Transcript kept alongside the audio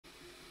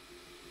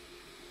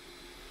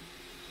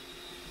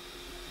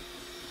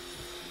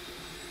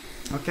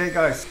Okay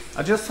guys,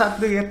 I just had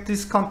to get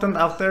this content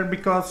out there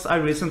because I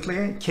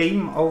recently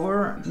came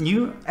over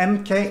new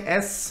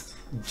MKS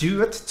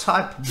DUET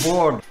type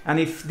board. And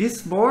if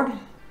this board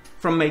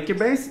from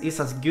MakerBase is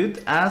as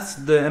good as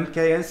the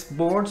MKS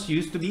boards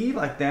used to be,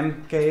 like the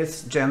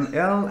MKS Gen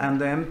L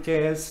and the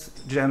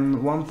MKS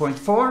Gen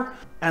 1.4,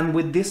 and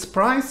with this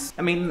price,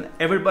 I mean,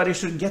 everybody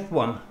should get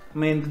one. I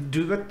mean,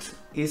 DUET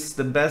is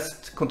the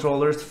best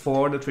controllers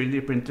for the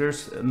 3D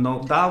printers,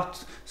 no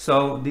doubt.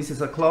 So this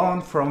is a clone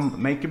from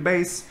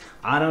MakerBase.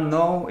 I don't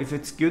know if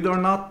it's good or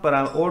not, but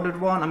I ordered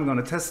one. I'm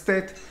gonna test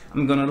it.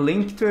 I'm gonna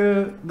link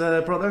to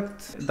the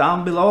product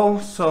down below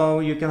so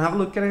you can have a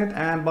look at it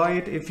and buy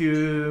it if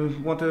you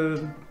want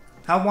to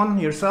have one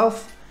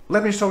yourself.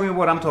 Let me show you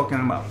what I'm talking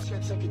about.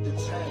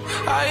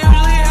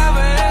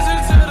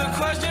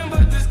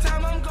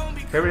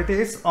 Here it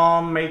is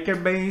on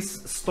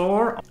MakerBase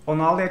store on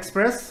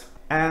AliExpress.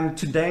 And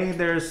today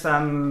there's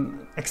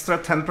an extra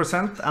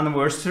 10%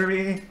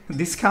 anniversary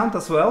discount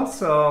as well.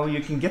 So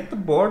you can get the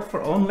board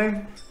for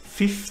only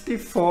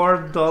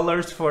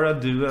 $54 for a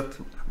DUET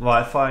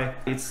Wi-Fi.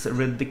 It's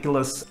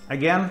ridiculous.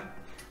 Again,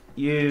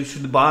 you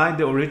should buy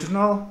the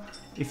original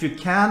if you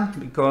can,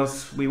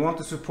 because we want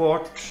to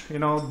support, you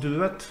know,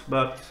 DUET.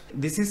 But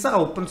this is an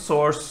open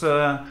source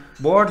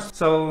board,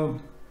 so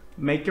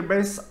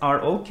MakerBase are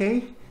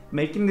okay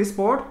making this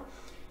board.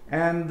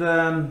 And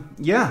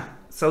yeah.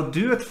 So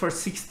DUET for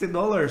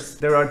 $60.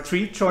 There are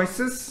 3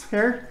 choices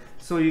here.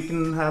 So you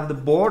can have the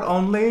board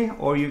only,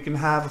 or you can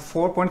have a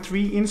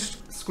 4.3-inch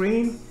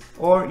screen,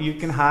 or you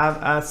can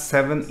have a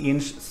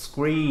 7-inch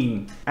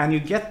screen. And you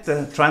get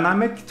the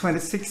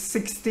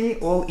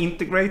TMC2660 all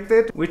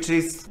integrated, which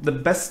is the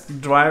best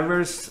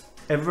drivers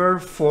ever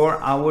for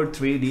our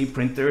 3D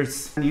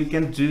printers. And you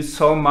can do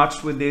so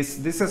much with this.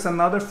 This is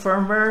another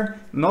firmware,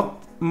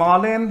 not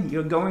Marlin.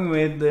 You're going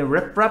with the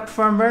RepRap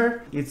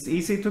firmware. It's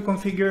easy to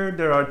configure.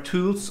 There are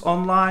tools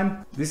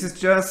online. This is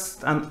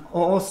just an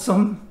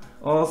awesome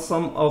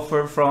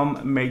offer from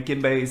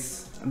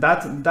MakerBase.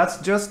 That's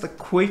just a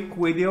quick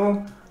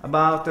video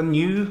about a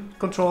new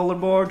controller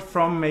board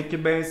from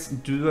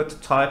MakerBase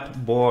DUET type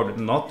board,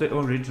 not the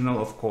original,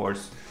 of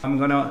course. I'm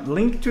gonna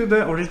link to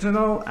the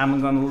original,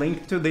 I'm gonna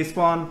link to this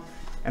one,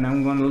 and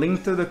I'm gonna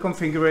link to the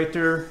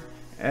configurator,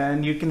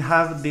 and you can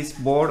have this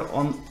board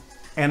on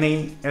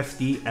any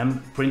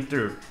FDM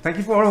printer. Thank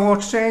you for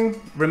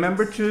watching.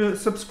 Remember to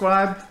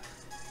subscribe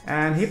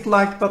and hit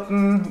like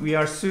button. We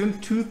are soon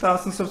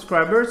 2,000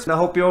 subscribers. I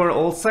hope you're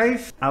all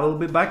safe. I will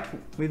be back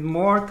with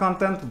more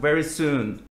content very soon.